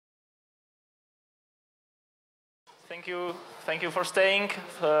Thank you for staying.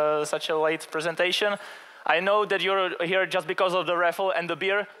 Such a late presentation. I know that you're here just because of the raffle and the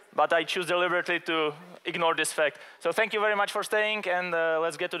beer, but I choose deliberately to ignore this fact. So thank you very much for staying, and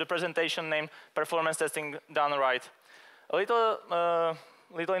let's get to the presentation named Performance Testing Done Right. A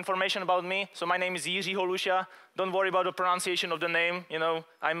little information about me. So my name is Jiří Holuša. Don't worry about the pronunciation of the name. You know,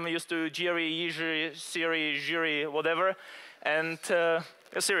 I'm used to Jiří, Siri, Jiří, whatever. And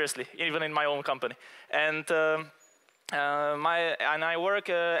seriously, even in my own company. And I work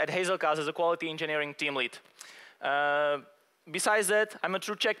at Hazelcast as a quality engineering team lead. Besides that, I'm a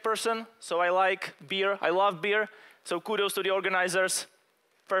true Czech person, so I like beer. I love beer. So kudos to the organizers.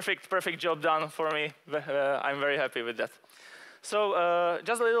 Perfect job done for me. I'm very happy with that. So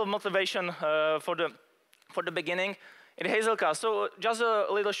just a little motivation for the beginning. In Hazelcast, so just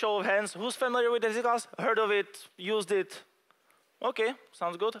a little show of hands. Who's familiar with Hazelcast? Heard of it? Used it? Okay,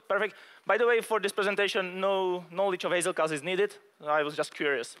 sounds good, perfect. By the way, for this presentation, no knowledge of Hazelcast is needed. I was just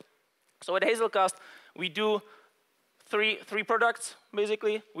curious. So at Hazelcast, we do three products,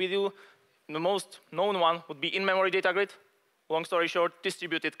 basically. We do, the most known one would be in-memory data grid. Long story short,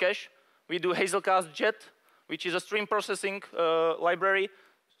 distributed cache. We do Hazelcast Jet, which is a stream processing library.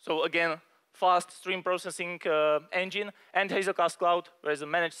 So again, fast stream processing engine. And Hazelcast Cloud, where is a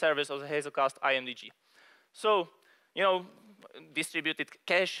managed service of the Hazelcast IMDG. So, you know, distributed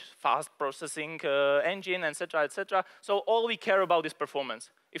cache, fast processing engine, etc., etc. So all we care about is performance.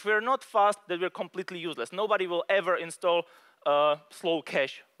 If we're not fast, then we're completely useless. Nobody will ever install slow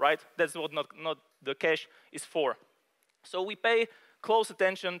cache, right? That's what not the cache is for. So we pay close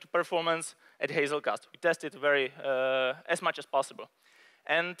attention to performance at Hazelcast. We test it as much as possible.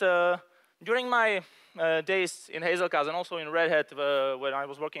 And during my days in Hazelcast and also in Red Hat, when I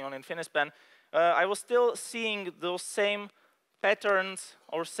was working on Infinispan, I was still seeing those same patterns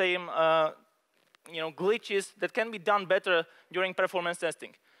or same glitches that can be done better during performance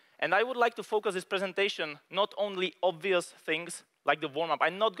testing. And I would like to focus this presentation not only obvious things like the warm-up.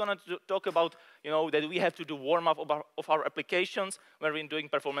 I'm not going to talk about that we have to do warm-up of our applications when we're doing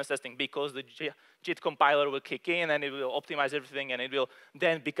performance testing, because the JIT compiler will kick in and it will optimize everything and it will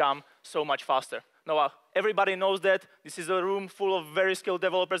then become so much faster. Now, everybody knows that. This is a room full of very skilled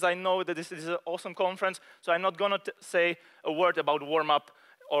developers. I know that this is an awesome conference, so I'm not going to say a word about warm-up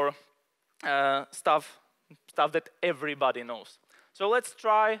or stuff that everybody knows. So let's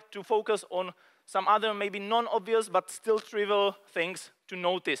try to focus on some other maybe non-obvious but still trivial things to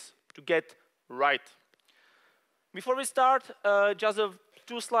notice, to get right. Before we start, just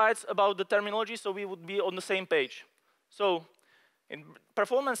 2 slides about the terminology so we would be on the same page. So in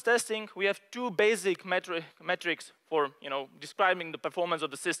performance testing, we have 2 basic metrics for describing the performance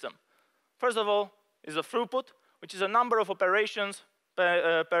of the system. First of all is the throughput, which is a number of operations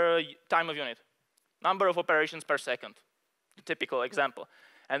per time of unit. Number of operations per second, the typical example.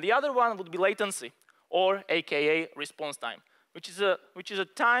 And the other one would be latency, or AKA response time, which is a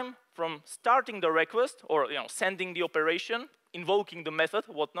time from starting the request, or sending the operation, invoking the method,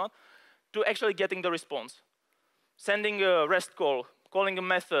 whatnot, to actually getting the response. Sending a REST call, calling a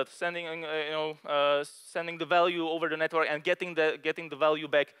method, sending sending the value over the network and getting the value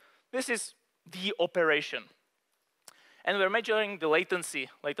back. This is the operation, and we're measuring the latency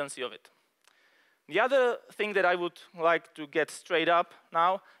of it. The other thing that I would like to get straight up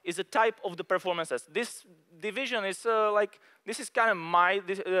now is the type of the performance test. This division is this is kind of my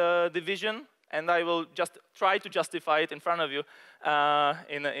division, and I will just try to justify it in front of you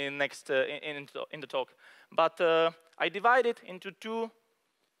in the talk. But I divide it into 2,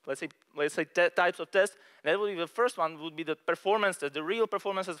 let's say types of tests. That would be the first one would be the performance test, the real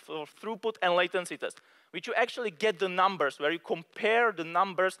performance test for throughput and latency test, which you actually get the numbers, where you compare the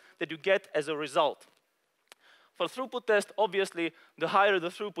numbers that you get as a result. For throughput test, obviously, the higher the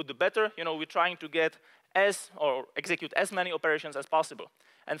throughput, the better. We're trying to get or execute as many operations as possible.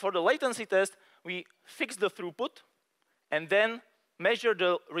 And for the latency test, we fix the throughput and then measure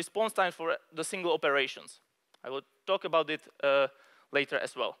the response time for the single operations. I will talk about it later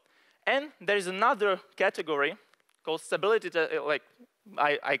as well. And there is another category called stability,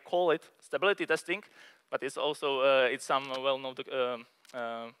 I call it stability testing, but it's also it's some well-known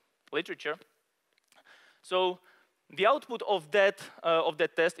literature. So the output of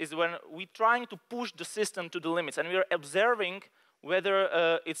that test is when we're trying to push the system to the limits, and we're observing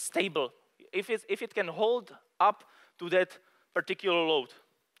whether it's stable, if it can hold up to that particular load.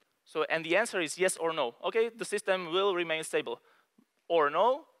 So, and the answer is yes or no. Okay, the system will remain stable. Or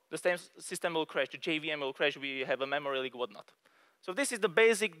no, the same system will crash, the JVM will crash, we have a memory leak, whatnot. So this is the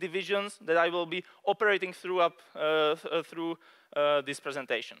basic divisions that I will be operating through this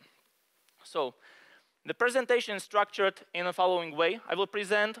presentation. So The presentation is structured in the following way. I will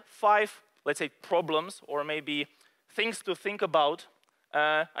present 5, let's say, problems or maybe things to think about.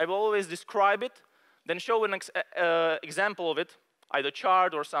 I will always describe it, then show an example of it, either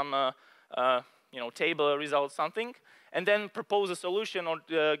chart or some table result, something, and then propose a solution or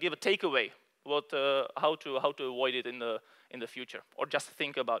give a takeaway, how to avoid it in the future, or just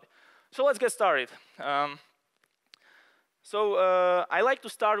think about it. So let's get started. I like to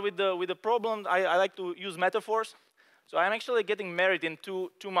start with the problem. I like to use metaphors. So I'm actually getting married in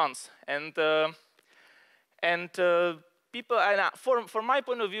two months, and people, from my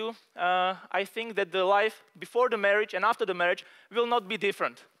point of view, I think that the life before the marriage and after the marriage will not be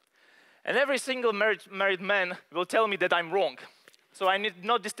different. And every single married man will tell me that I'm wrong. So I need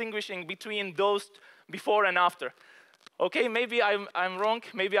not distinguishing between those before and after. Okay, maybe I'm wrong.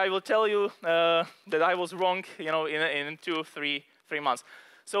 Maybe I will tell you that I was wrong, in 2-3 months.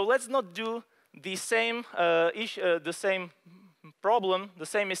 So let's not do the same the same problem, the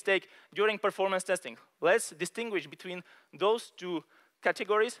same mistake during performance testing. Let's distinguish between those two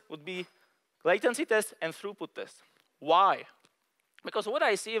categories. Would be latency test and throughput test. Why? Because what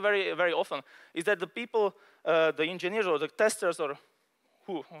I see very, very often is that the people, the engineers or the testers or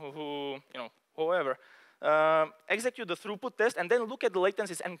whoever, execute the throughput test and then look at the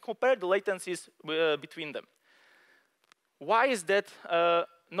latencies and compare the latencies between them. Why is that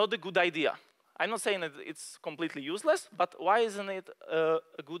not a good idea? I'm not saying that it's completely useless, but why isn't it a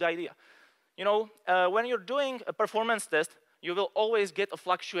good idea? When you're doing a performance test, you will always get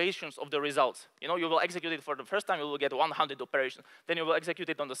fluctuations of the results. You will execute it for the first time, you will get 100 operations. Then you will execute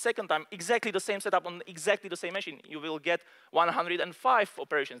it on the second time, exactly the same setup on exactly the same machine. You will get 105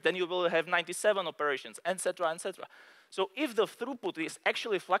 operations. Then you will have 97 operations, etc., etc. So if the throughput is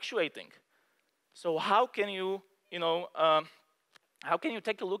actually fluctuating, so how can you,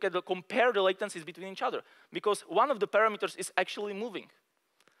 take a look at compare the latencies between each other? Because one of the parameters is actually moving.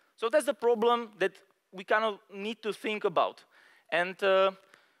 So that's the problem that we kind of need to think about. And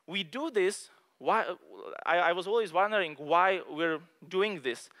we do this, I was always wondering why we're doing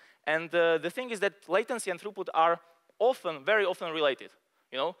this. And the thing is that latency and throughput are very often related.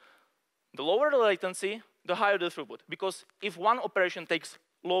 The lower the latency, the higher the throughput. Because if one operation takes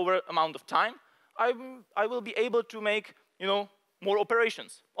lower amount of time, I will be able to make, more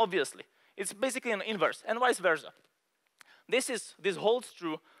operations, obviously. It's basically an inverse, and vice versa. This holds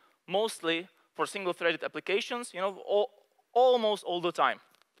true mostly for single-threaded applications, almost all the time.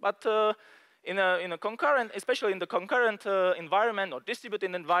 But in a concurrent, especially in the concurrent environment or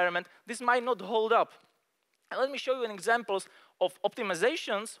distributed environment, this might not hold up. And let me show you an examples of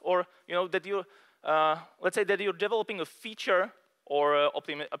optimizations, or that you, let's say that you're developing a feature or a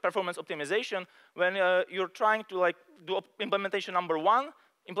performance optimization when you're trying to do implementation number 1,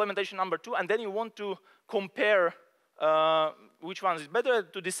 implementation number 2, and then you want to compare which one is better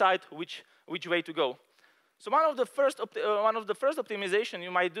to decide which way to go. So one of the first optimization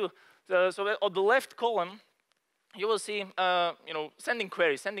you might do. So on the left column, you will see sending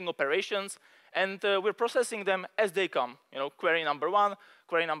queries, sending operations, and we're processing them as they come. Query number 1,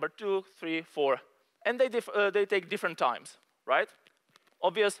 query number 2, 3, 4, and they take different times, right?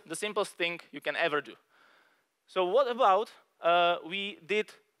 Obvious, the simplest thing you can ever do. So what about we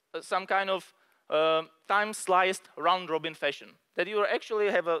did some kind of time-sliced round-robin fashion, that you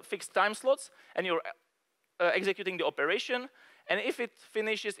actually have a fixed time slots and you're executing the operation, and if it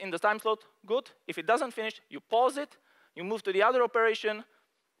finishes in the time slot, good. If it doesn't finish, you pause it, you move to the other operation,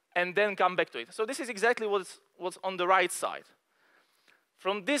 and then come back to it. So this is exactly what's on the right side.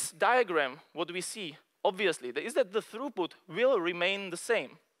 From this diagram, what we see, obviously, is that the throughput will remain the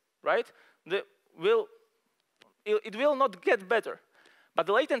same, right? It will not get better. But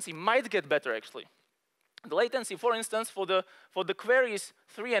the latency might get better, actually. The latency, for instance, for the queries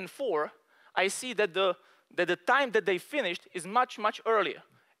 3 and 4, I see that the time that they finished is much, much earlier.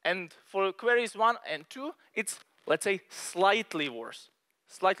 And for queries 1 and 2, it's, let's say, slightly worse.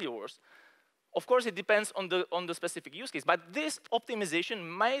 Slightly worse. Of course, it depends on the specific use case. But this optimization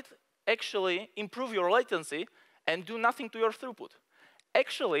might actually improve your latency and do nothing to your throughput.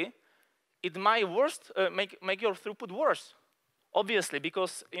 Actually, it might make your throughput worse. Obviously,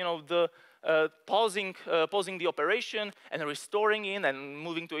 because the pausing the operation and restoring in and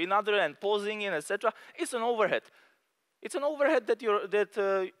moving to another and pausing in, etc. It's an overhead. It's an overhead that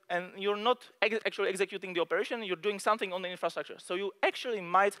you're not actually executing the operation. You're doing something on the infrastructure. So you actually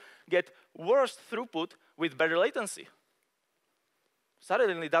might get worse throughput with better latency.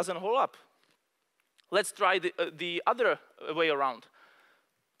 Suddenly, it doesn't hold up. Let's try the other way around.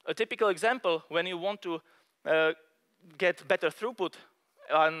 A typical example when you want to get better throughput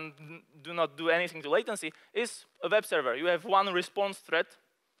and do not do anything to latency, is a web server. You have one response thread,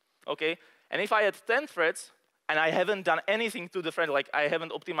 okay? And if I had 10 threads, and I haven't done anything to the thread, like I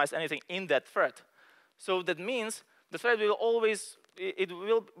haven't optimized anything in that thread, so that means the thread will always, it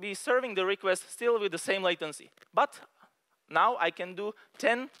will be serving the request still with the same latency. But now I can do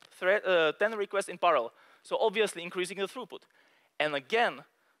 10 requests in parallel, so obviously increasing the throughput. And again,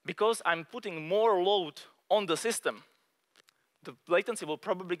 because I'm putting more load on the system, the latency will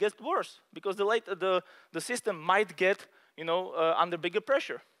probably get worse because the system might get, you know, under bigger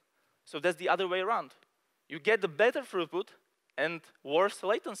pressure. So that's the other way around. You get the better throughput and worse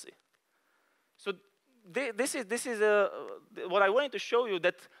latency. So this is what I wanted to show you,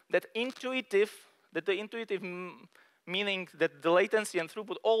 that the intuitive meaning that the latency and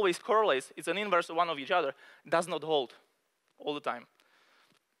throughput always correlates, it's an inverse one of each other, does not hold all the time.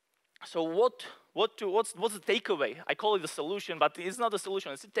 So what's the takeaway? I call it the solution, but it's not a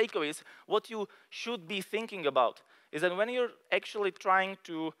solution. It's the takeaway. It's what you should be thinking about. Is that when you're actually trying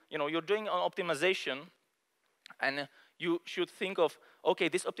to, you know, you're doing an optimization, and you should think of, okay,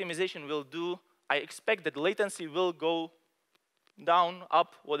 this optimization will do, I expect that latency will go down,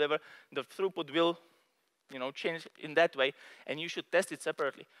 up, whatever. The throughput will, you know, change in that way, and you should test it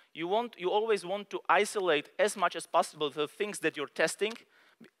separately. You always want to isolate as much as possible the things that you're testing,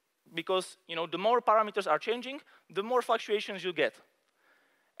 because, you know, the more parameters are changing, the more fluctuations you get.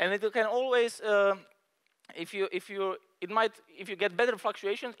 And it can always, if you get better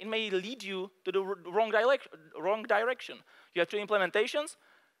fluctuations, it may lead you to the wrong direction. You have 2 implementations,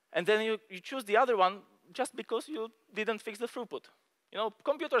 and then you choose the other one just because you didn't fix the throughput. You know,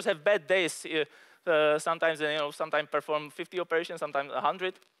 computers have bad days. Sometimes, you know, sometimes perform 50 operations, sometimes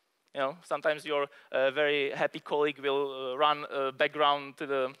 100. You know, sometimes your very happy colleague will run background to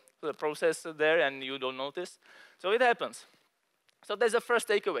the process there, and you don't notice. So it happens. So that's the first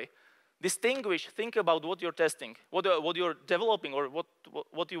takeaway. Distinguish. Think about what you're testing, what you're developing, or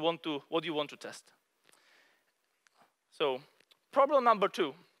what you want to test. So, problem number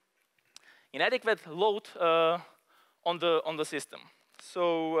 2: inadequate load on the system.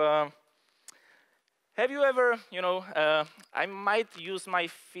 So, have you ever, you know, I might use my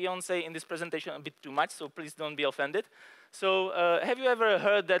fiance in this presentation a bit too much, so please don't be offended. So, have you ever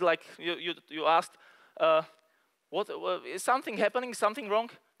heard that, like, you asked, is something happening, something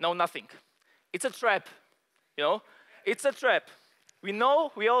wrong? No, nothing. It's a trap, you know? It's a trap. We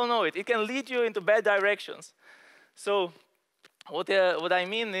all know it. It can lead you into bad directions. So, what I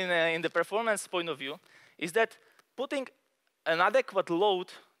mean in the performance point of view is that putting an adequate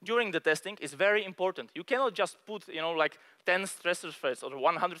load during the testing is very important. You cannot just put, you know, like 10 stressor threads or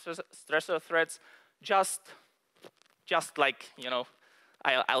 100 stressor threads just like, you know,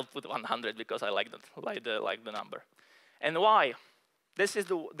 I'll put 100 because I like the number. And why? This is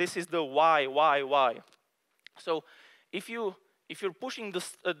the why. So if you're pushing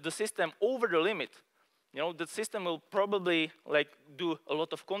the system over the limit, you know, the system will probably like do a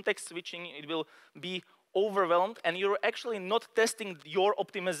lot of context switching. It will be overwhelmed, and you're actually not testing your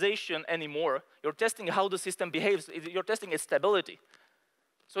optimization anymore. You're testing how the system behaves. You're testing its stability.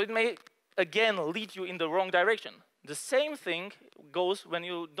 So it may again lead you in the wrong direction. The same thing goes when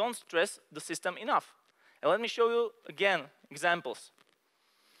you don't stress the system enough. And let me show you again examples.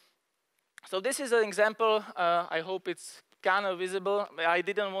 So this is an example. I hope it's kind of visible. I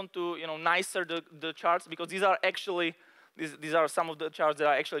didn't want to, you know, nicer the charts, because these are actually these are some of the charts that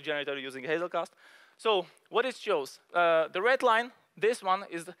are actually generated using Hazelcast. So what it shows, the red line, this one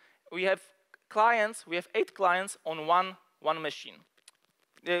is we have clients. We have 8 clients on one machine.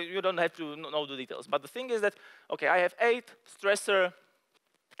 You don't have to know the details, but the thing is that, okay, I have 8 stressor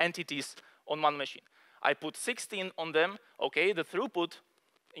entities on one machine. I put 16 on them. Okay, the throughput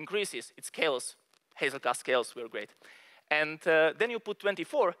increases. It scales. Hazelcast scales. We're great. And then you put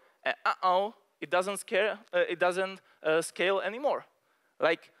 24. It doesn't scale. It doesn't scale anymore.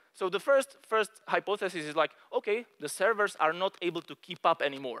 Like, so the first hypothesis is like, okay, the servers are not able to keep up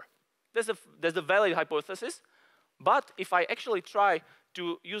anymore. There's a valid hypothesis. But if I actually try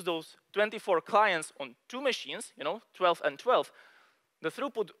to use those 24 clients on 2 machines, you know, 12 and 12, the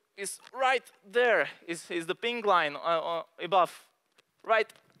throughput is right there. Is the pink line above,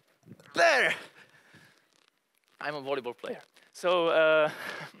 right there. I'm a volleyball player. So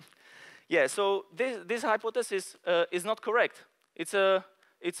yeah, so this hypothesis is not correct. It's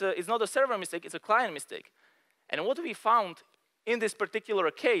not a server mistake. It's a client mistake. And what we found in this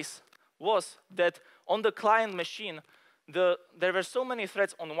particular case was that on the client machine, there were so many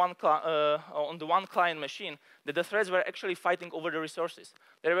threads on the one client machine that the threads were actually fighting over the resources.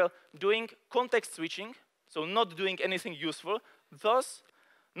 They were doing context switching, so not doing anything useful. Thus,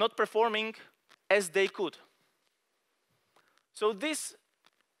 not performing as they could. So this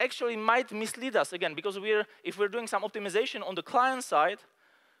actually might mislead us again, because if we're doing some optimization on the client side,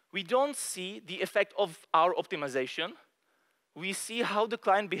 we don't see the effect of our optimization. We see how the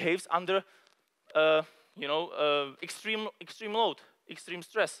client behaves under extreme load, extreme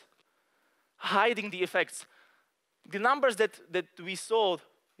stress, hiding the effects. The numbers that we saw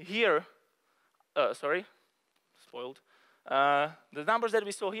here, spoiled. The numbers that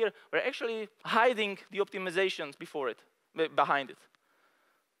we saw here were actually hiding the optimizations behind it.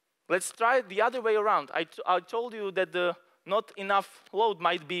 Let's try it the other way around. I told you that the not enough load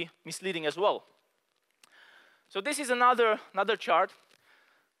might be misleading as well. So this is another chart.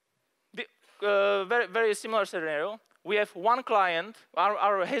 Very similar scenario. We have one client.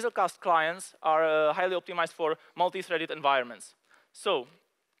 Our Hazelcast clients are highly optimized for multi-threaded environments. So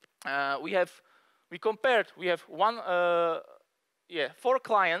we have 4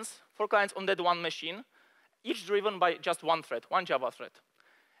 clients on that one machine, each driven by just one thread, one Java thread.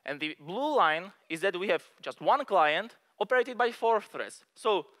 And the blue line is that we have just one client operated by 4 threads.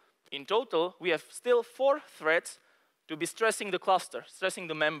 So in total, we have still 4 threads to be stressing the cluster, stressing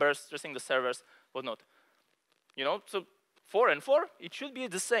the members, stressing the servers, whatnot. So 4 and 4, it should be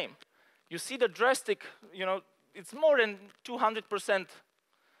the same. You see the drastic, it's more than 200%.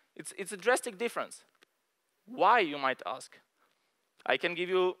 It's a drastic difference. Why, you might ask? I can give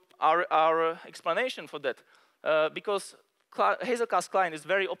you our explanation for that. Because Hazelcast client is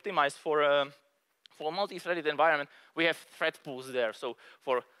very optimized for a multi-threaded environment. We have thread pools there. So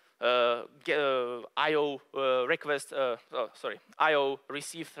for I/O I/O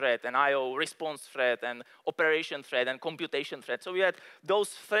receive thread and I/O response thread and operation thread and computation thread. So we had those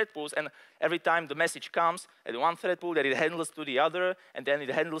thread pools, and every time the message comes at one thread pool, that it handles to the other, and then it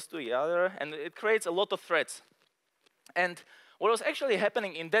handles to the other, and it creates a lot of threads. And what was actually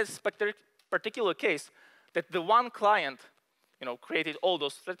happening in this particular case, that the one client created all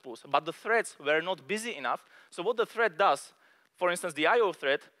those thread pools, but the threads were not busy enough. So what the thread does, for instance, the I/O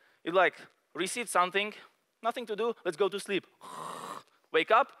thread, it received something, nothing to do, let's go to sleep. Wake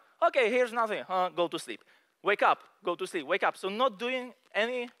up, okay, here's nothing, go to sleep. Wake up, go to sleep, wake up. So not doing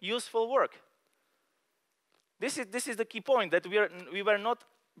any useful work. This is the key point, that we were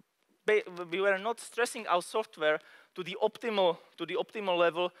not stressing our software to the optimal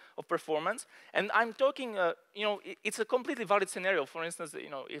level of performance. And I'm talking, it's a completely valid scenario. For instance,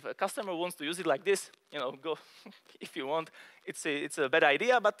 if a customer wants to use it like this, go if you want. It's a bad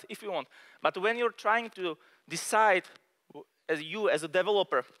idea, but if you want. But when you're trying to decide, as a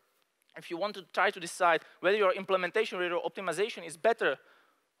developer, if you want to try to decide whether your implementation or your optimization is better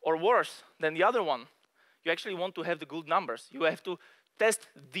or worse than the other one, you actually want to have the good numbers. You have to test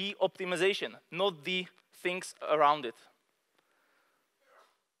the optimization, not the things around it.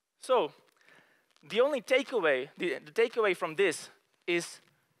 So the only takeaway, the takeaway from this is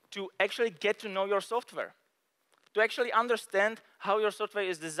to actually get to know your software, to actually understand how your software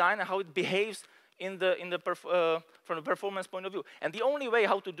is designed and how it behaves from a performance point of view. And the only way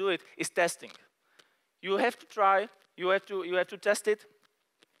how to do it is testing. You have to try, you have to test it,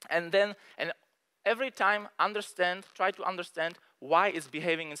 and every time try to understand why it's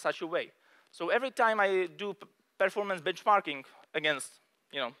behaving in such a way. So every time I do performance benchmarking against,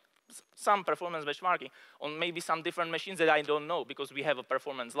 some performance benchmarking on maybe some different machines that I don't know, because we have a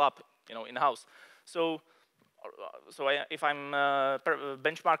performance lab, in-house. So if I'm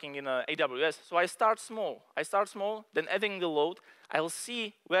benchmarking in AWS, so I start small. Then adding the load, I'll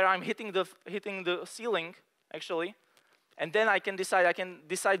see where I'm hitting the ceiling, actually, and then I can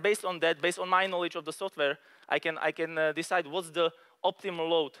decide based on that, based on my knowledge of the software, I can decide what's the optimal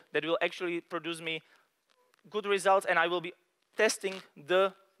load that will actually produce me good results, and I will be testing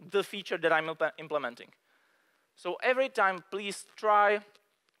the feature that I'm implementing. So every time, please try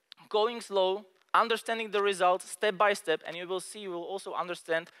going slow, understanding the results step by step, and you will also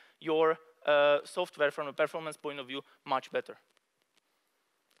understand your software from a performance point of view much better.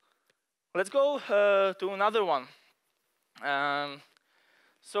 Let's go to another one.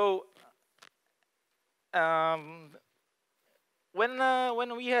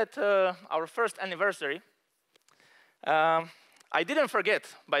 When we had our first anniversary, I didn't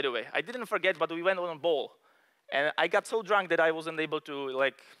forget, by the way. I didn't forget, but we went on a ball. And I got so drunk that I wasn't able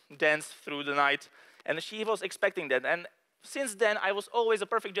to dance through the night. And she was expecting that. And since then, I was always a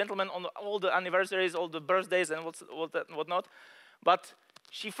perfect gentleman on all the anniversaries, all the birthdays, and whatnot. But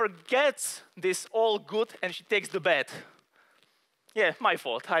she forgets this all good, and she takes the bad. Yeah, my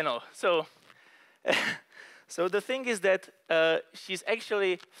fault, I know. So, so the thing is that she's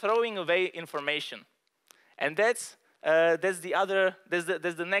actually throwing away information. And that's that's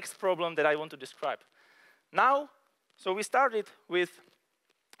the next problem that I want to describe. Now, so we started with,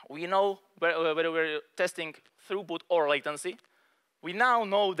 we know whether we're testing throughput or latency. We now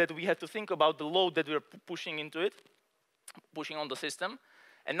know that we have to think about the load that we're pushing into it, pushing on the system.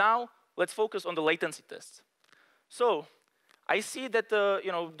 And now, let's focus on the latency tests. So, I see that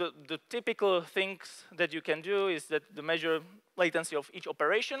the typical things that you can do is that the measure latency of each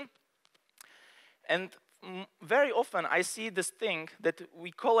operation. And very often, I see this thing that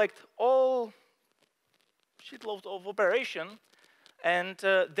we collect all shitloads of operation, and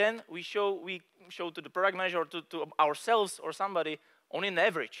then we show to the product manager, to ourselves or somebody, only an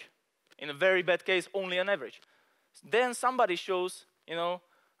average. In a very bad case, only an average. Then somebody shows,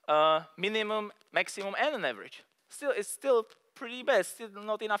 minimum, maximum, and an average. It's still pretty bad. Still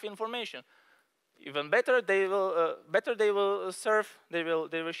not enough information. Even better, they will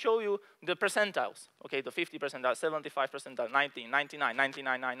show you the percentiles. Okay, the 50 percentile, 75 percentile, 90, 99,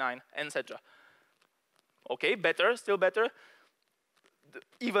 99, 99, etc. Okay, better, still better.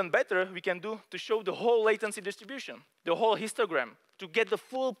 Even better, we can do to show the whole latency distribution, the whole histogram, to get the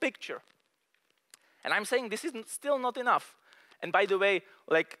full picture. And I'm saying this is still not enough. And by the way,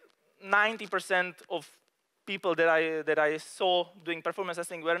 like 90% of people that I saw doing performance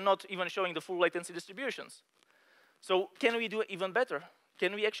testing were not even showing the full latency distributions. So can we do even better?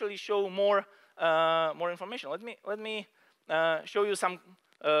 Can we actually show more information? Let me show you some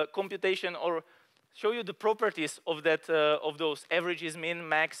computation, or show you the properties of that of those averages, min,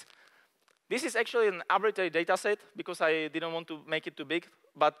 max. This is actually an arbitrary data set because I didn't want to make it too big.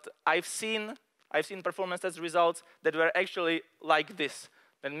 But I've seen performance test results that were actually like this,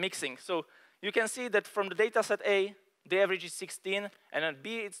 then mixing. So you can see that from the data set A, the average is 16, and at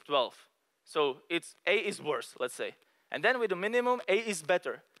B it's 12. So A is worse, let's say. And then with the minimum, A is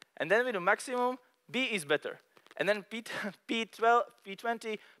better. And then with the maximum, B is better. And then P12,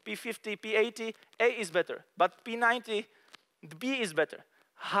 P20, P50, P80, A is better. But P90, B is better.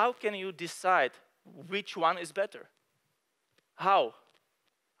 How can you decide which one is better? How?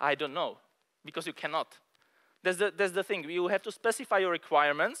 I don't know, because you cannot. That's the thing. You have to specify your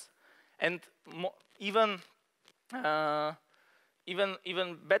requirements, and even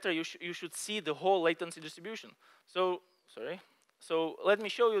better, you should see the whole latency distribution. So let me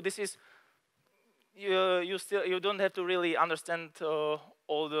show you. This is you don't have to really understand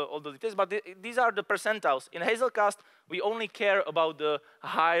all the details, but these are the percentiles. In Hazelcast, we only care about the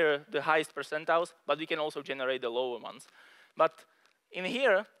highest percentiles, but we can also generate the lower ones. But in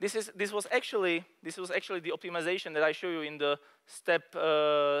here, this was actually the optimization that I show you in the step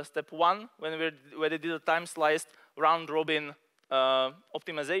 1 where they did a time sliced round robin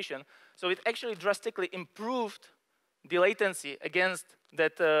optimization. So it actually drastically improved the latency against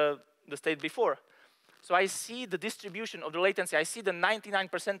that the state before. So I see the distribution of the latency. I see the 99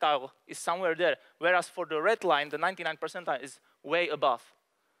 percentile is somewhere there, whereas for the red line, the 99 percentile is way above.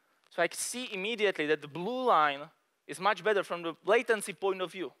 So I see immediately that the blue line is much better from the latency point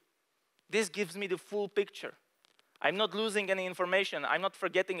of view. This gives me the full picture. I'm not losing any information. I'm not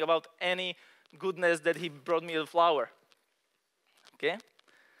forgetting about any goodness that he brought me the flower. Okay?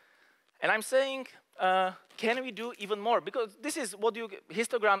 And I'm saying, can we do even more? Because this is what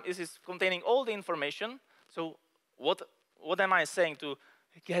histogram is containing all the information. So what am I saying to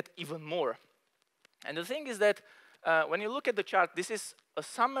get even more? And the thing is that when you look at the chart, this is a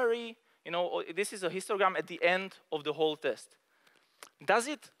summary. This is a histogram at the end of the whole test. Does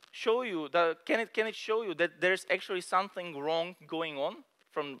it show you that? Can it show you that there's actually something wrong going on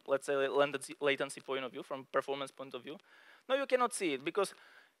from, let's say, latency point of view, from performance point of view? No, you cannot see it because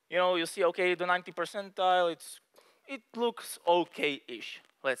you see, okay, the 90 percentile, it looks okay-ish,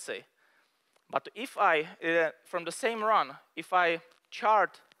 let's say. But if I, from the same run, if I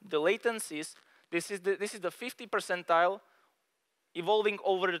chart the latencies, this is the 50 percentile evolving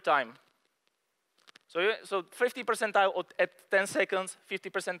over the time. So 50 percentile at 10 seconds, 50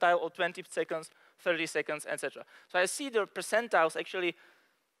 percentile at 20 seconds, 30 seconds, etc. So I see the percentiles actually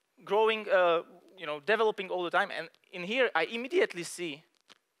growing, developing all the time. And in here, I immediately see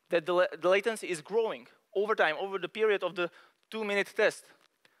that the latency is growing over time, over the period of the 2-minute test.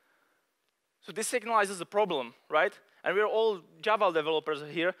 So this signalizes a problem, right? And we're all Java developers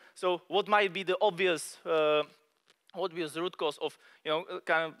here. So what might be the obvious root cause of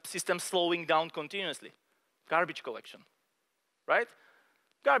kind of system slowing down continuously? Garbage collection, right?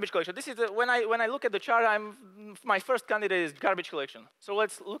 Garbage collection. This is when I look at the chart, my first candidate is garbage collection. So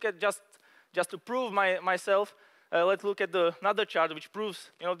let's look at just to prove myself. Let's look at another chart which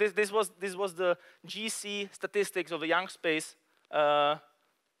proves this was the GC statistics of the Young space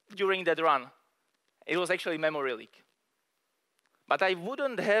during that run. It was actually memory leak. But I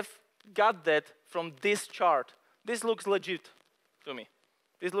wouldn't have got that from this chart. This looks legit to me.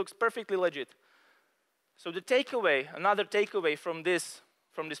 This looks perfectly legit. So the takeaway, another takeaway from this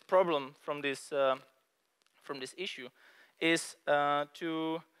problem, from this issue, is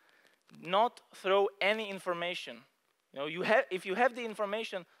to not throw any information. If you have the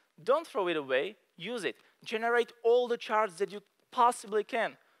information, don't throw it away. Use it. Generate all the charts that you possibly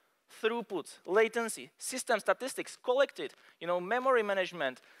can. Throughput, latency, system statistics, collect it. Memory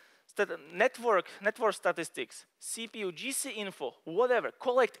management, network statistics, CPU, GC info, whatever.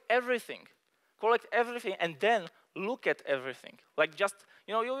 Collect everything. Collect everything, and then look at everything. Like just,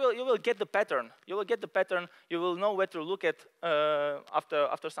 you will get the pattern. You will get the pattern. You will know where to look at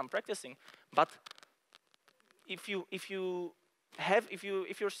after some practicing. But if you're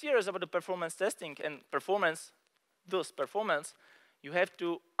serious about the performance testing and performance, you have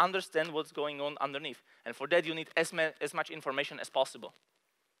to understand what's going on underneath. And for that, you need as much information as possible.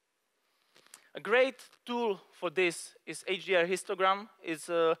 A great tool for this is HDR histogram. It's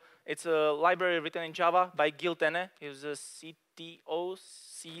a library written in Java by Gil Tene. He's a CTO,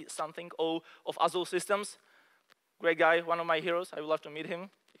 C-something-O of Azul Systems. Great guy, one of my heroes. I would love to meet him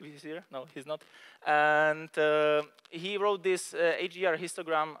if he's here. No, he's not. And he wrote this HDR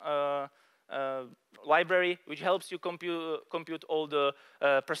histogram library, which helps you compute all the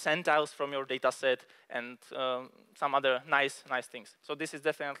percentiles from your data set and some other nice things. So this is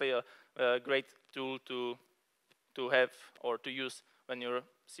definitely a great tool to have or to use when you're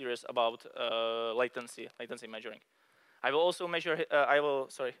serious about latency measuring. I will also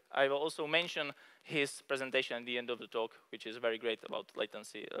mention his presentation at the end of the talk, which is very great about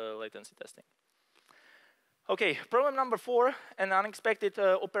latency testing. Okay, problem number 4, an unexpected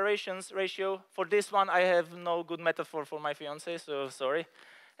operations ratio. For this one, I have no good metaphor for my fiance, so sorry.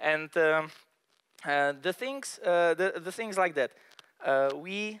 And the things like that.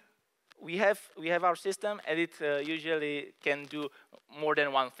 We have our system, and it usually can do more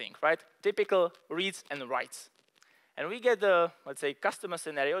than one thing, right? Typical reads and writes. And we get the, let's say, customer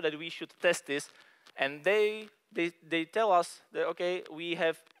scenario that we should test this, and they tell us that, okay, we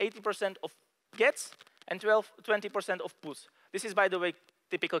have 80% of gets and 20% of puts. This is, by the way,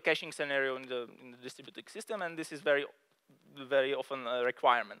 typical caching scenario in the distributed system, and this is very often a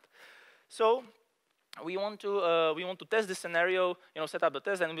requirement. So we want to test this scenario, set up the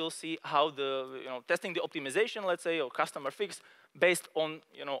test, and we'll see how the testing the optimization, let's say, or customer fix based on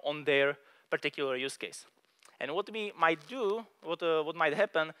on their particular use case. And what we might do, what might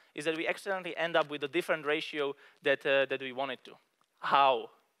happen, is that we accidentally end up with a different ratio that we wanted to. How?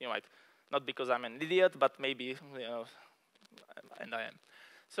 You might, not because I'm an idiot, but maybe and I am.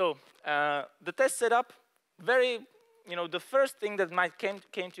 So the test setup, the first thing that might come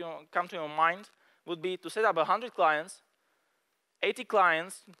to your mind would be to set up 100 clients, 80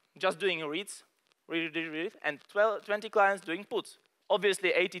 clients just doing reads, read, and 20 clients doing puts.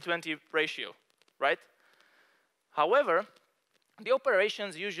 Obviously, 80-20 ratio, right? However, the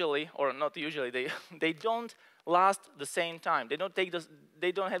operations usually, or not usually, they don't last the same time. They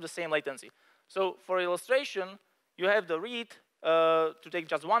don't have the same latency. So for illustration, you have the read to take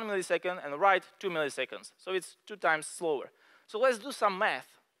just 1 millisecond and write 2 milliseconds. So it's 2 times slower. So let's do some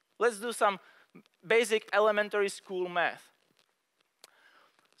math. Let's do some basic elementary school math.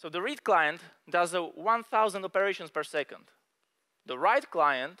 So the read client does 1,000 operations per second. The write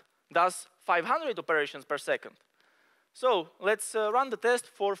client does 500 operations per second. So let's run the test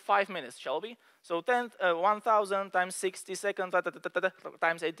for 5 minutes, shall we? So 1,000 times 60 seconds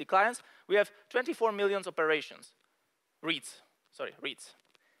times 80 clients, we have 24 million operations, reads.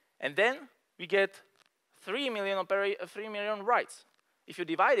 And then we get 3 million writes. If you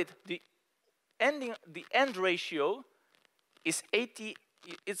divide it, the end ratio is 80.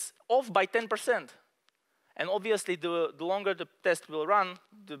 It's off by 10%. And obviously, the longer the test will run,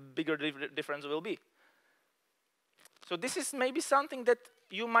 the bigger the difference will be. So this is maybe something that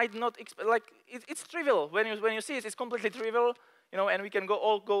you might not expect. Like it's trivial when you see it. It's completely trivial, and we can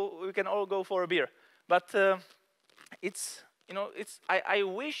all go for a beer. But I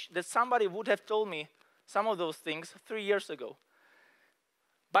wish that somebody would have told me some of those things 3 years ago.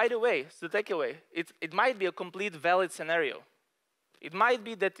 By the way, the takeaway, it might be a complete valid scenario. It might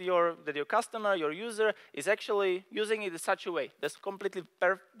be that your customer, your user, is actually using it in such a way. That's perfectly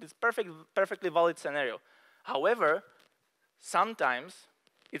valid scenario. However, sometimes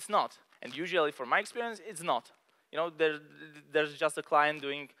it's not, and usually, from my experience, it's not. There's just a client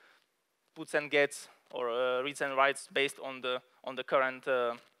doing puts and gets or reads and writes based on the current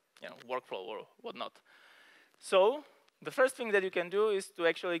workflow or whatnot. So the first thing that you can do is to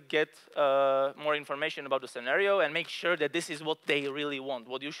actually get more information about the scenario and make sure that this is what they really want,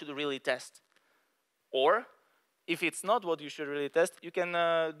 what you should really test. Or, if it's not what you should really test, you can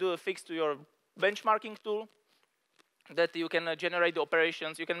do a fix to your benchmarking tool that you can generate the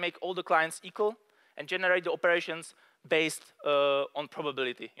operations. You can make all the clients equal and generate the operations based on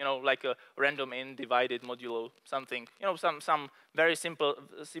probability. You know, like a random in divided modulo something. You know, some very simple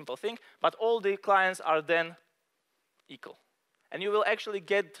thing. But all the clients are then equal, and you will actually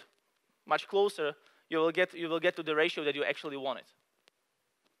get much closer. You will get to the ratio that you actually wanted.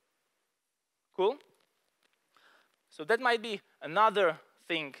 Cool. So that might be another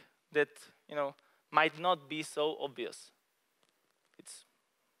thing that, you know, might not be so obvious.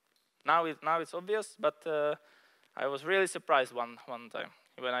 Now it's obvious, but I was really surprised one time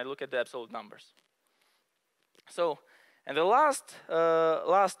when I look at the absolute numbers. So, and the last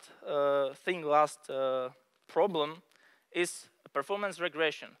problem is performance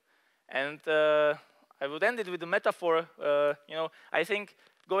regression, and I would end it with a metaphor. You know, I think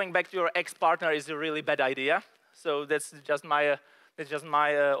going back to your ex-partner is a really bad idea. So that's just my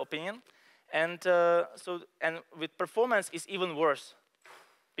opinion. And with performance is even worse,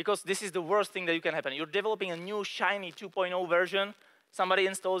 because this is the worst thing that you can happen. You're developing a new shiny 2.0 version. Somebody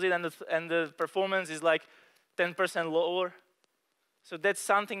installs it, and the performance is like 10% lower. So that's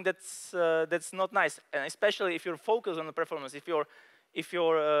something that's not nice, and especially if you're focused on the performance. If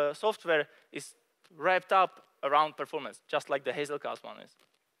your software is wrapped up around performance, just like the Hazelcast one is.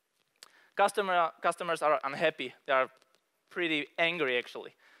 Customers are unhappy. They are pretty angry,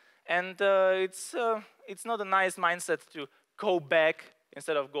 actually. And it's not a nice mindset to go back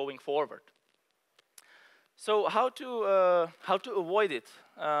instead of going forward. So how to avoid it?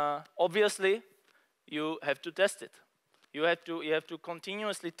 Obviously, you have to test it. You have to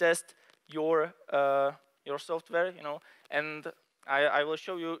continuously test your software, you know. And I will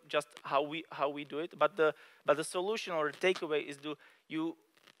show you just how we do it. But the solution or the takeaway is you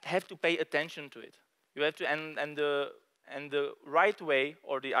have to pay attention to it. You have to, and the right way,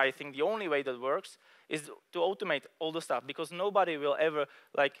 or I think the only way that works, is to automate all the stuff, because nobody will ever,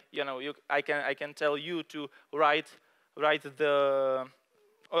 like, you know, I can tell you to run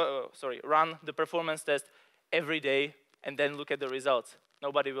the performance test every day and then look at the results.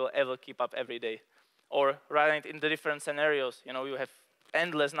 Nobody will ever keep up every day, or run it in the different scenarios. You know, you have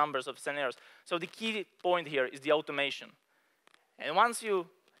endless numbers of scenarios. So the key point here is the automation. And once you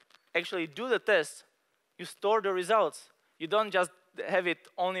actually do the test, you store the results. You don't just have it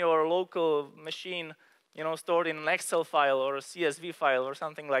on your local machine, you know, stored in an Excel file or a CSV file or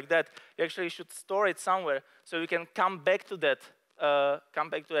something like that. You actually should store it somewhere so you can come back to that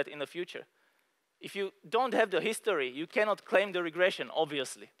in the future. If you don't have the history, you cannot claim the regression,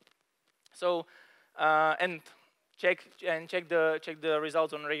 obviously. So and check the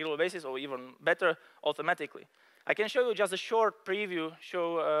results on a regular basis, or even better, automatically. I can show you just a short preview,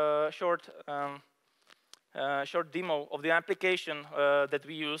 short demo of the application that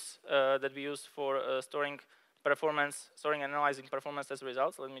we use for storing and analyzing performance test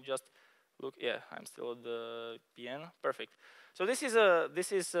results. Let me just look. Yeah, I'm still at the PN. Perfect. So this is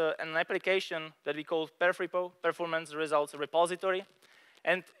an application that we call PerfRepo, Performance Results Repository.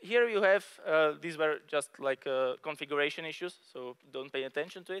 And here you have, these were just like configuration issues, so don't pay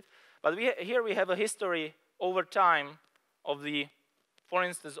attention to it. But here we have a history over time of for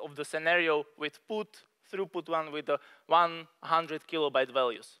instance, of the scenario with throughput one with the 100 kilobyte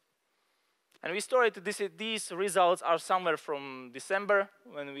values. And we store it, these results are somewhere from December,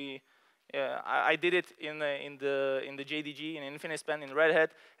 when I did it in the JDG, in Infinispan, in Red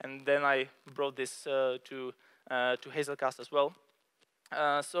Hat, and then I brought this to Hazelcast as well.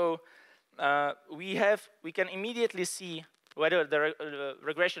 So we can immediately see whether the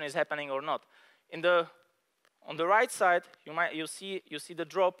regression is happening or not. On the right side, you see the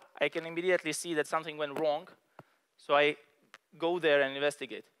drop. I can immediately see that something went wrong, so I go there and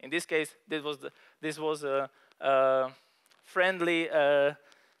investigate. In this case, this was a friendly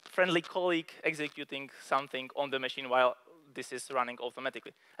colleague executing something on the machine while this is running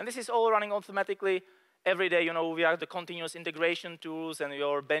automatically. And this is all running automatically every day. You know, we have the continuous integration tools and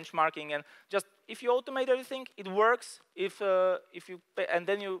your benchmarking, and just if you automate everything, it works. And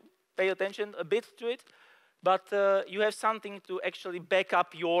then you pay attention a bit to it, but you have something to actually back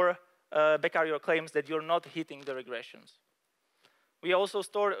up your claims that you're not hitting the regressions. We also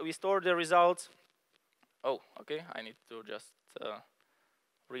store the results. Oh, okay. I need to just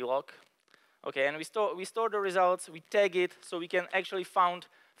relog. Okay, and we store the results. We tag it so we can actually find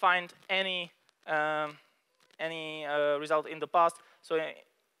any result in the past. So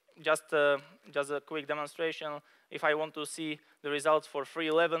just a quick demonstration. If I want to see the results for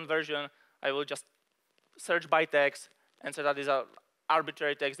 3.11 version, I will just search by text and say that these are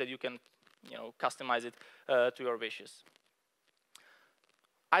arbitrary text that you can, customize it to your wishes.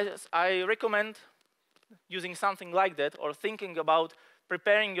 I recommend using something like that or thinking about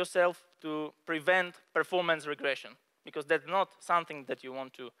preparing yourself to prevent performance regression, because that's not something that you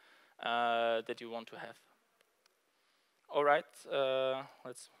want to have. All right,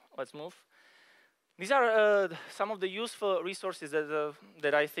 let's move. These are some of the useful resources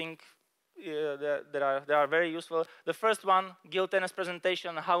that I think that are very useful. The first one, Gil Tene's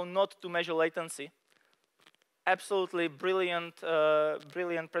presentation, How Not to Measure Latency. Absolutely brilliant,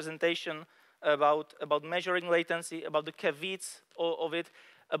 brilliant presentation about measuring latency, about the caveats of it,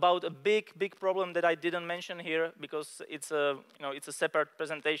 about a big problem that I didn't mention here because it's a separate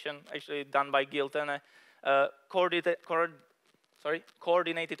presentation actually done by Gil Tene. Coordinated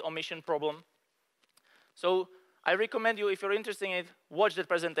omission problem. So I recommend you, if you're interested in it, watch that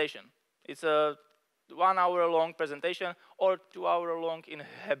presentation. It's a 1 hour long presentation or 2 hour long in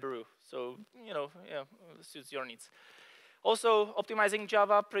Hebrew. So, suits your needs. Also, Optimizing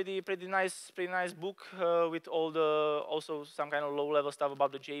Java, pretty nice book with also some kind of low-level stuff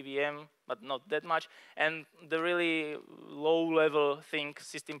about the JVM, but not that much. And the really low-level thing,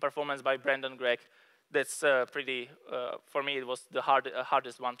 System Performance by Brandon Gregg. That's for me, it was the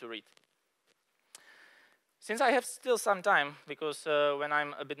hardest one to read. Since I have still some time, because when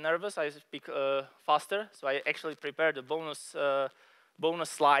I'm a bit nervous, I speak faster. So I actually prepared a bonus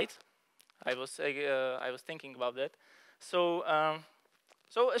slide. I was thinking about that. So a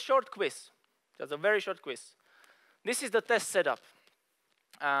short quiz, just a very short quiz. This is the test setup.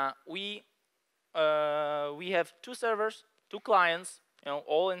 We have 2 servers, 2 clients,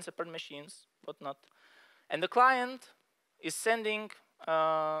 all in separate machines, whatnot. And the client is sending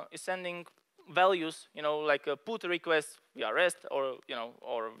values, like a put request via REST or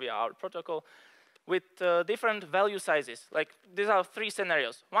via our protocol, with different value sizes. Like these are 3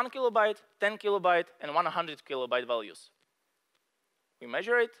 scenarios: 1 kilobyte, 10 kilobyte, and 100 kilobyte values. We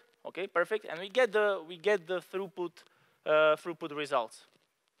measure it, okay, perfect, and we get the throughput results.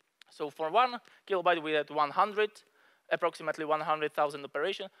 So for 1 kilobyte we had approximately 100,000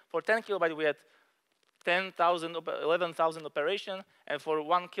 operation. For 10 kilobyte we had 11,000 operation, and for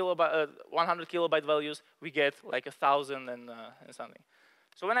 100 kilobyte values we get like 1,000 and something.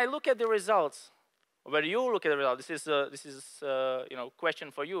 So when I look at the results, where you look at the results, this is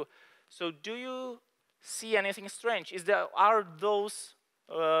question for you. So do you see anything strange? Are those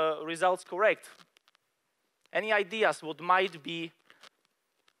results correct? Any ideas what might be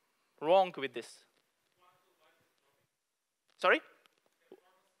wrong with this? Sorry?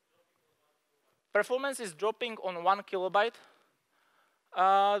 Performance is dropping on 1 kilobyte.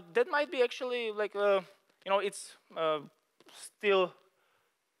 That might be actually like it's still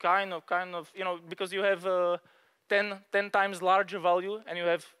kind of because you have 10 times larger value and you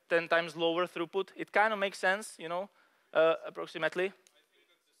have 10 times lower throughput. It kind of makes sense, approximately. I think that the system,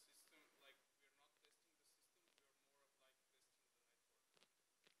 like we're not testing the system, we're more like testing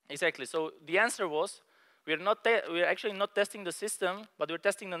the network. Exactly. So the answer was, we're actually not testing the system, but we're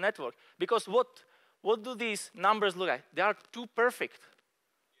testing the network. Because what do these numbers look like? They are too perfect.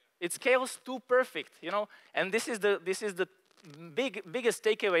 Yeah. It scales too perfect, And this is the biggest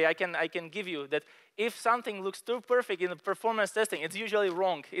takeaway I can give you, that if something looks too perfect in the performance testing, it's usually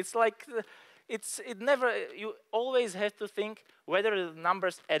wrong. It's like you always have to think whether the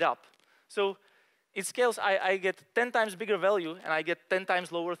numbers add up. So it scales, I get 10 times bigger value and I get 10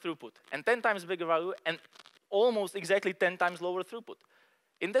 times lower throughput, and 10 times bigger value and almost exactly 10 times lower throughput.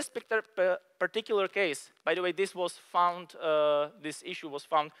 In this particular case, by the way, this issue was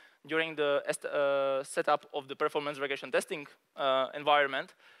found during the setup of the performance regression testing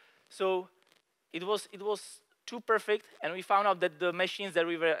environment. So it was too perfect, and we found out that the machines that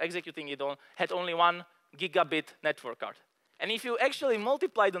we were executing it on had only 1 gigabit network card. And if you actually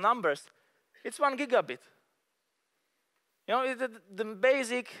multiply the numbers, it's 1 gigabit. The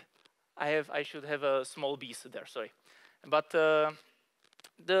basic. I should have a small b there. Sorry, but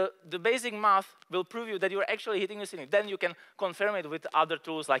the basic math will prove you that you're actually hitting the ceiling. Then you can confirm it with other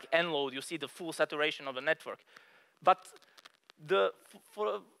tools like nload. You see the full saturation of the network. But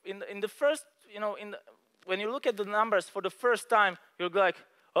in the first, when you look at the numbers for the first time, you'll go like,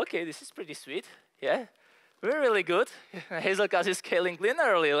 okay, this is pretty sweet. Yeah, we're really good. Hazelcast is scaling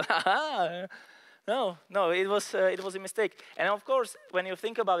linearly. No, it was a mistake. And of course, when you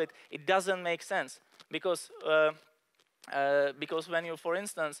think about it, it doesn't make sense because when you, for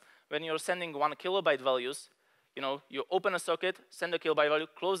instance, when you're sending 1 kilobyte values, You open a socket, send a kilobyte value,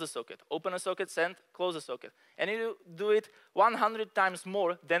 close the socket. Open a socket, send, close the socket. And you do it 100 times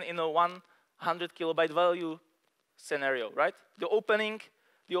more than in a 100 kilobyte value scenario, right? The opening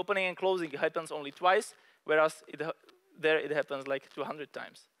and closing happens only twice, whereas there it happens like 200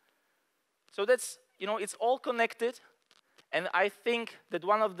 times. So that's, it's all connected. And I think that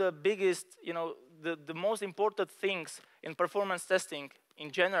one of the biggest, the most important things in performance testing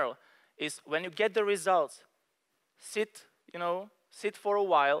in general is when you get the results, sit for a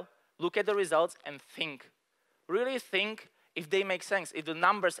while, look at the results and think. Really think if they make sense, if the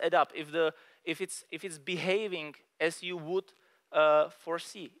numbers add up, if it's behaving as you would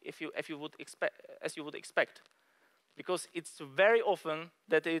foresee, as you would expect. Because it's very often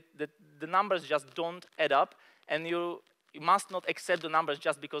that the numbers just don't add up, and you must not accept the numbers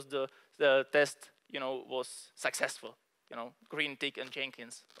just because the test was successful. Green tick and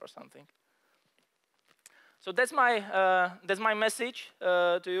Jenkins or something. So that's my message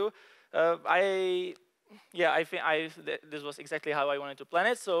to you. I think this was exactly how I wanted to plan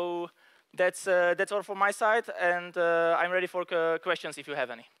it. So that's all from my side, and I'm ready for questions if you have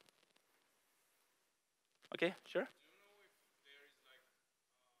any. Okay, sure.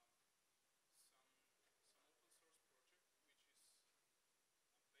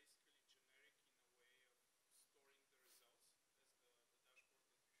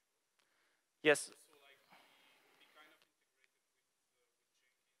 Yes.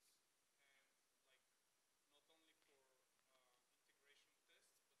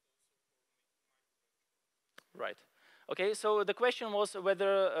 Right. Okay, so the question was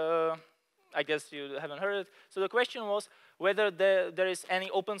whether, I guess you haven't heard it, so the question was whether there is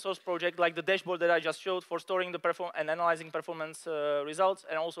any open source project like the dashboard that I just showed for storing the and analyzing performance results,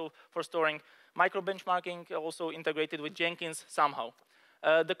 and also for storing micro benchmarking, also integrated with Jenkins somehow.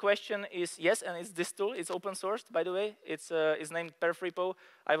 The question is yes, and it's this tool. It's open sourced, by the way. It's named perfrepo.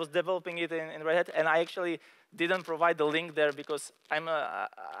 I was developing it in Red Hat, and I actually didn't provide the link there because I'm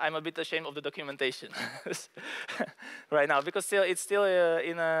a bit ashamed of the documentation right now, because it's still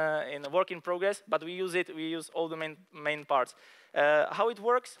in a work in progress. But we use it. We use all the main parts. How it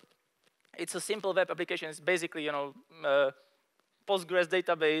works? It's a simple web application. It's basically Postgres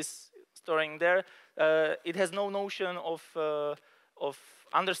database storing there. It has no notion of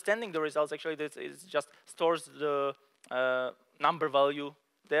understanding the results. Actually, it just stores the number value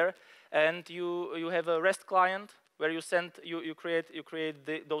there, and you have a REST client where you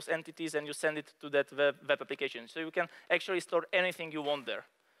create those entities and you send it to that web application. So you can actually store anything you want there.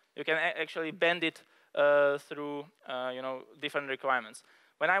 You can actually bend it through different requirements.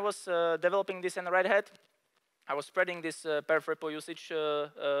 When I was developing this in Red Hat, I was spreading this perfrepo usage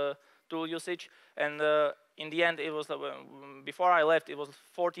tool usage, and in the end, it was before I left, it was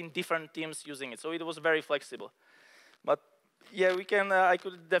 14 different teams using it, so it was very flexible. But yeah, I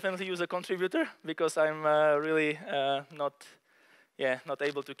could definitely use a contributor because I'm really not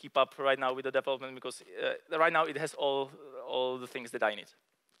able to keep up right now with the development, because right now it has all the things that I need.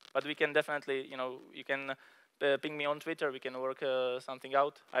 But we can definitely, you can ping me on Twitter. We can work something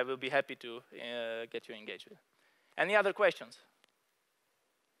out. I will be happy to get you engaged with. Any other questions?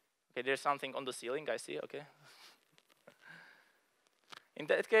 Okay, there's something on the ceiling, I see, okay. In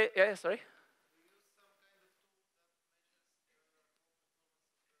that case, yeah, sorry?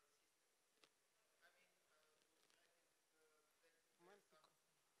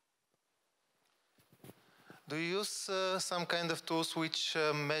 Do you use some kind of tools which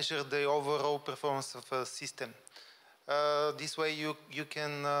measure the overall performance of a system? This way you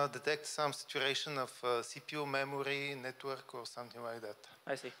can detect some saturation of CPU, memory, network, or something like that.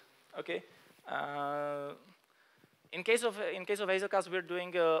 I see. Okay. In case of Hazelcast, we're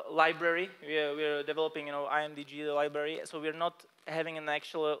doing a library. We're developing, IMDG library. So we're not having an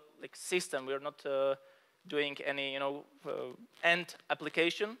actual system. We're not doing any, end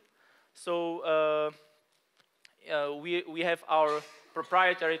application. So we have our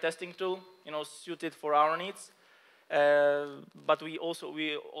proprietary testing tool, suited for our needs. But we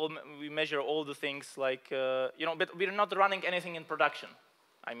measure all the things like, but we're not running anything in production.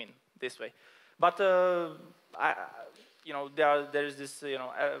 I mean, this way. But there's this,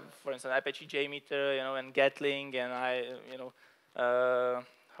 for instance, Apache JMeter, and Gatling, and how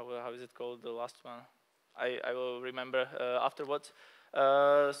is it called, the last one? I will remember afterwards.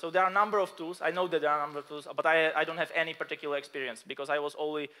 So there are a number of tools. I know that there are a number of tools, but I don't have any particular experience because I was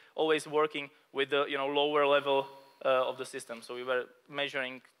always working with the lower level of the system. So we were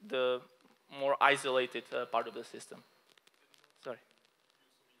measuring the more isolated part of the system. Sorry.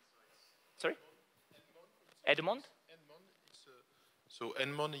 Sorry? Edmond? So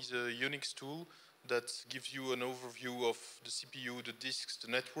Edmond is a Unix tool that gives you an overview of the CPU, the disks, the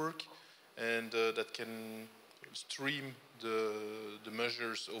network, and that can stream the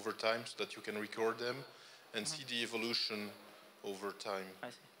measures over time so that you can record them and see the evolution over time. I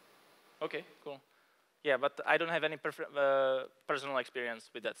see. Okay, cool. Yeah, but I don't have any personal experience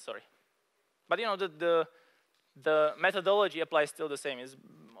with that, sorry. But you know, the methodology applies still the same. It's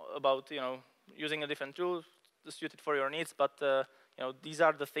about, you know, using a different tool suited for your needs, but you know, these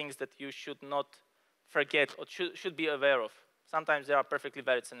are the things that you should not forget or should be aware of. Sometimes there are perfectly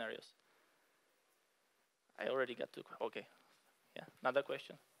valid scenarios. I already got two. Okay. Yeah, another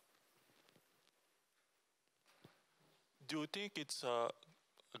question. Do you think it's a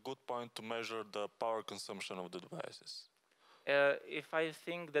good point to measure the power consumption of the devices? If I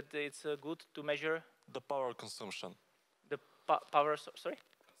think that it's good to measure the power consumption. The power, sorry?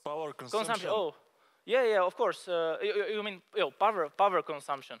 Power consumption. Oh, yeah, yeah, of course. You mean power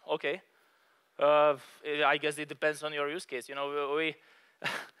consumption? Okay. I guess it depends on your use case. You know, we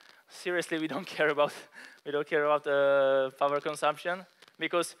seriously we don't care about power consumption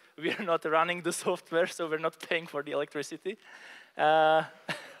because we are not running the software, so we're not paying for the electricity. Yeah,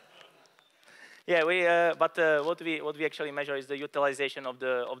 but what we actually measure is the utilization of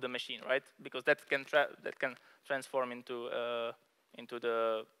the machine, right? Because that can transform into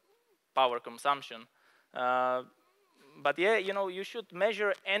the power consumption. But yeah, you know, you should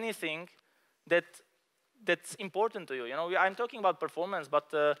measure anything that's important to you. You know, I'm talking about performance,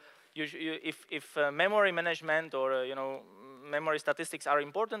 but if memory management or you know memory statistics are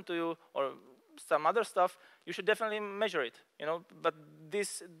important to you or some other stuff, you should definitely measure it. You know, but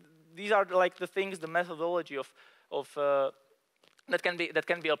these are like the things, the methodology of that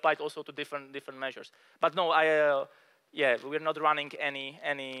can be applied also to different measures. But no, yeah, we're not running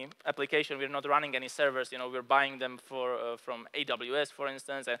any application. We're not running any servers. You know, we're buying them from AWS, for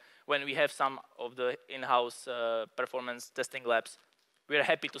instance. And when we have some of the in-house performance testing labs, we're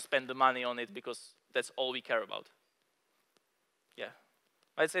happy to spend the money on it because that's all we care about. Yeah,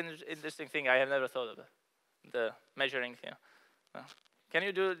 it's an interesting thing. I have never thought of the measuring. Yeah. Can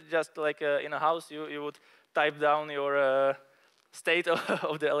you do just like in a house? You would type down your state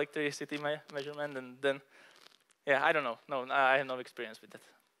of the electricity measurement, and then. Yeah, I don't know. No, I have no experience with that.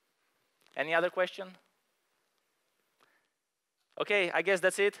 Any other question? Okay, I guess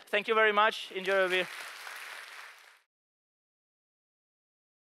that's it. Thank you very much. Enjoy your beer.